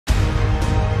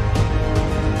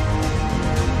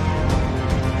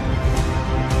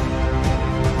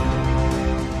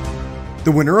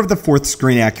The winner of the 4th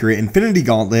screen accurate Infinity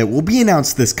Gauntlet will be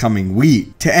announced this coming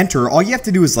week. To enter, all you have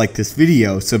to do is like this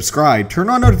video, subscribe, turn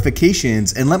on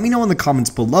notifications, and let me know in the comments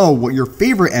below what your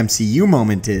favorite MCU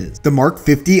moment is. The Mark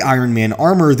 50 Iron Man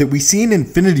armor that we see in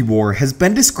Infinity War has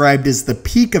been described as the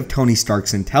peak of Tony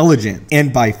Stark's intelligence,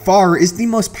 and by far is the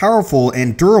most powerful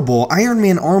and durable Iron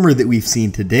Man armor that we've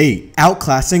seen to date,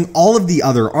 outclassing all of the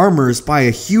other armors by a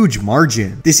huge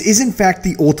margin. This is in fact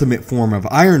the ultimate form of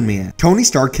Iron Man. Tony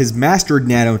Stark has mastered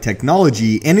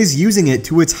nanotechnology and is using it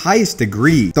to its highest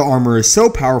degree. The armor is so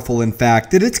powerful in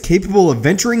fact that it's capable of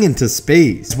venturing into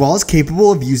space, as well as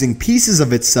capable of using pieces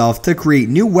of itself to create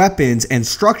new weapons and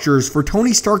structures for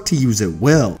Tony Stark to use at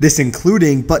will. This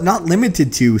including, but not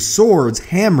limited to, swords,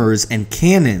 hammers, and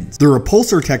cannons. The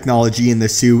repulsor technology in the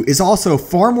suit is also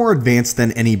far more advanced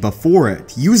than any before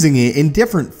it, using it in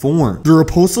different forms. The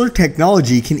repulsor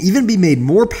technology can even be made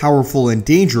more powerful and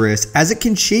dangerous as it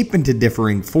can shape into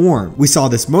differing forms. We saw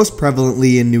this most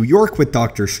prevalently in New York with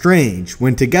Doctor Strange,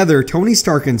 when together Tony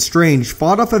Stark and Strange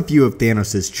fought off a few of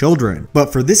Thanos' children.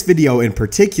 But for this video in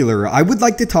particular, I would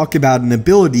like to talk about an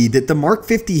ability that the Mark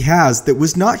 50 has that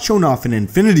was not shown off in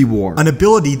Infinity War. An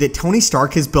ability that Tony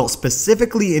Stark has built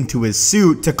specifically into his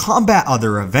suit to combat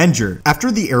other Avengers.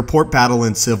 After the airport battle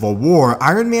in Civil War,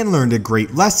 Iron Man learned a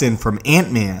great lesson from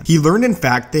Ant-Man. He learned in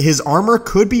fact that his armor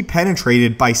could be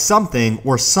penetrated by something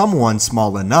or someone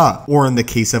small enough, or in the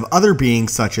case of other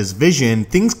beings such as Vision,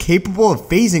 things capable of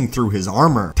phasing through his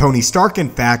armor. Tony Stark in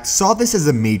fact saw this as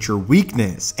a major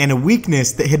weakness, and a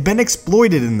weakness that had been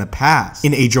exploited in the past.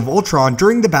 In Age of Ultron,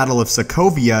 during the Battle of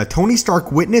Sokovia, Tony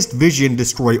Stark witnessed Vision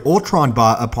destroy Ultron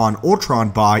Bot upon Ultron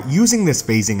Bot using this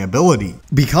phasing ability.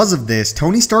 Because of this,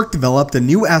 Tony Stark developed a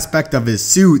new aspect of his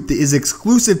suit that is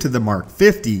exclusive to the Mark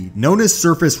 50, known as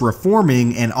surface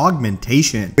reforming and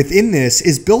augmentation. Within this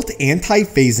is built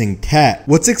anti-phasing tech.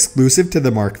 What's exclusive to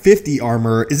the Mark 50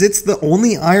 armor is it's the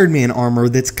only Iron Man armor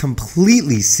that's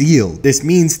completely sealed. This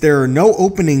means there are no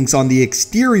openings on the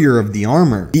exterior of the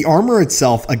armor. The armor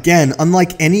itself, again,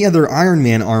 unlike any other Iron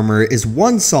Man armor, is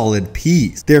one solid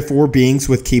piece. Therefore, beings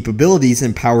with capabilities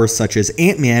and powers such as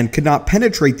Ant-Man could not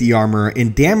penetrate the armor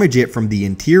and damage it from the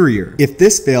interior. If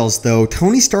this fails though,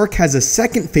 Tony Stark has a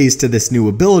second phase to this new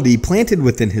ability planted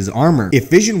within his armor. If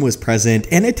Vision was present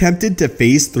and attempted to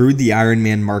phase through the Iron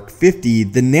Man Mark 50,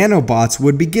 the nanobots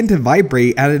would begin to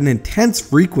vibrate at an intense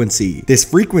frequency. This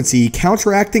frequency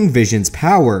counteracting Vision's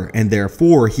power, and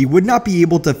therefore he would not be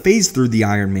able to phase through the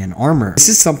Iron Man armor. This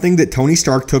is something that Tony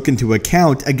Stark took into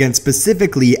account again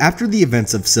specifically after the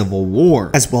events of Civil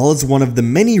War, as well as one of the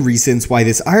many reasons why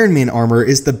this Iron Man armor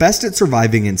is the best at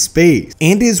surviving in space,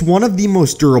 and is one of the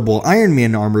most durable Iron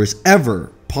Man armors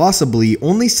ever. Possibly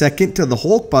only second to the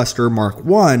Hulkbuster Mark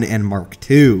 1 and Mark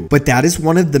 2. But that is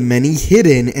one of the many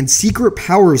hidden and secret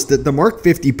powers that the Mark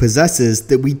 50 possesses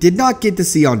that we did not get to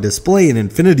see on display in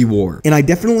Infinity War. And I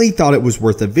definitely thought it was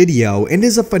worth a video and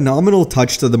is a phenomenal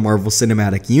touch to the Marvel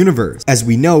Cinematic Universe. As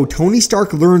we know, Tony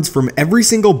Stark learns from every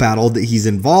single battle that he's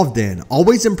involved in,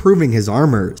 always improving his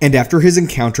armors. And after his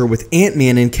encounter with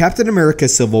Ant-Man in Captain America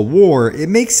Civil War, it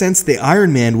makes sense that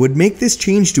Iron Man would make this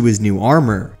change to his new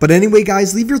armor. But anyway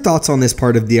guys, leave your thoughts on this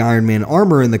part of the Iron Man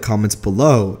armor in the comments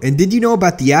below, and did you know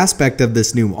about the aspect of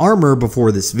this new armor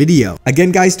before this video?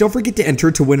 Again guys, don't forget to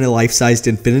enter to win a life-sized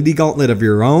Infinity Gauntlet of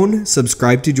your own,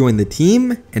 subscribe to join the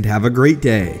team, and have a great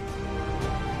day.